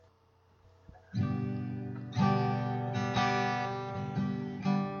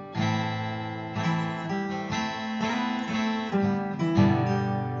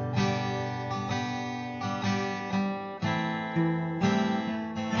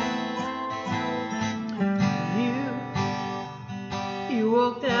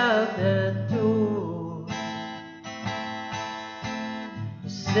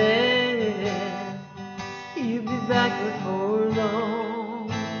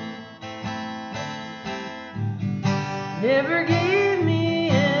Never gave me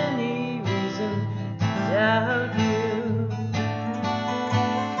any reason to doubt you.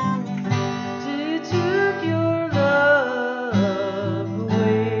 Till you took your love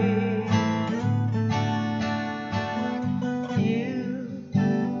away.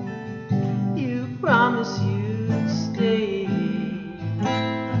 You promised you'd stay.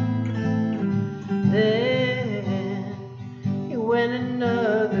 Then you went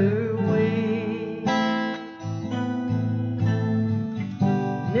another way.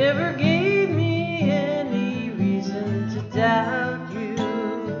 Never gave me any reason to doubt you.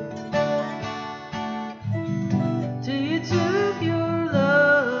 Till you took your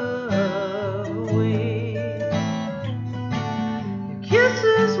love away. Your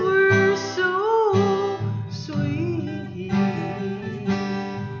kisses were so sweet.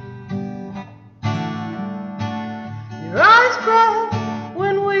 Your eyes cried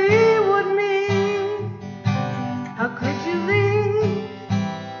when we would meet. How could you leave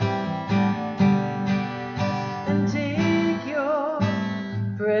and take your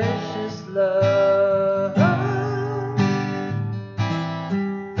precious love,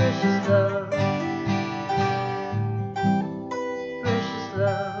 precious love, precious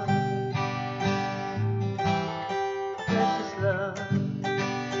love, precious love.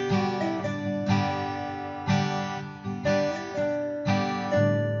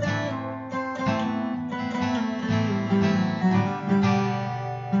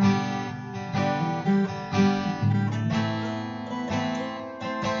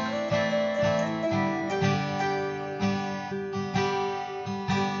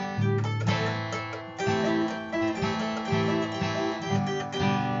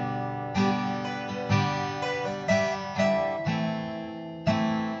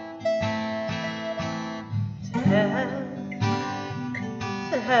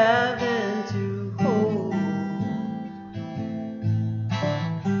 To have and to hold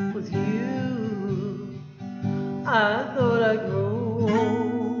with you, I thought I'd grow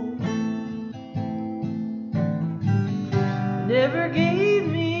old. Never gave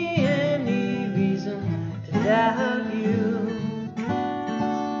me any reason to doubt you.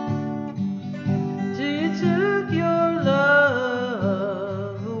 Till you took your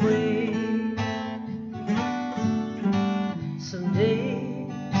love away. Someday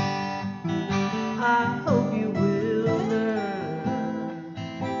I hope you will learn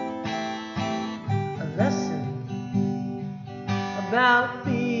a lesson about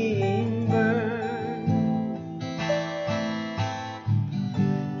being burned.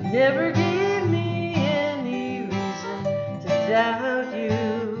 Never gave me any reason to doubt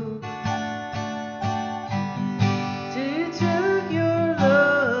you. Till you took your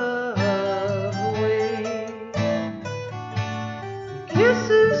love away. Your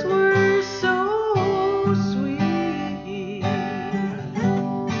kisses were so sweet.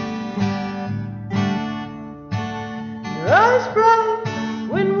 Your eyes bright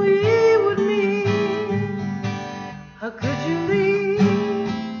when we would meet. How could you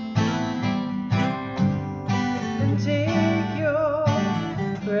leave and take your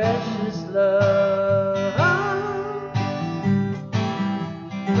precious love,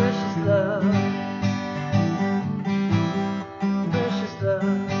 precious love, precious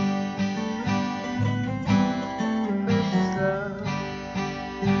love, precious love,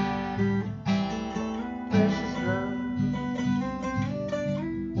 precious love,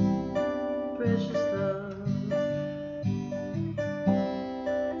 precious love.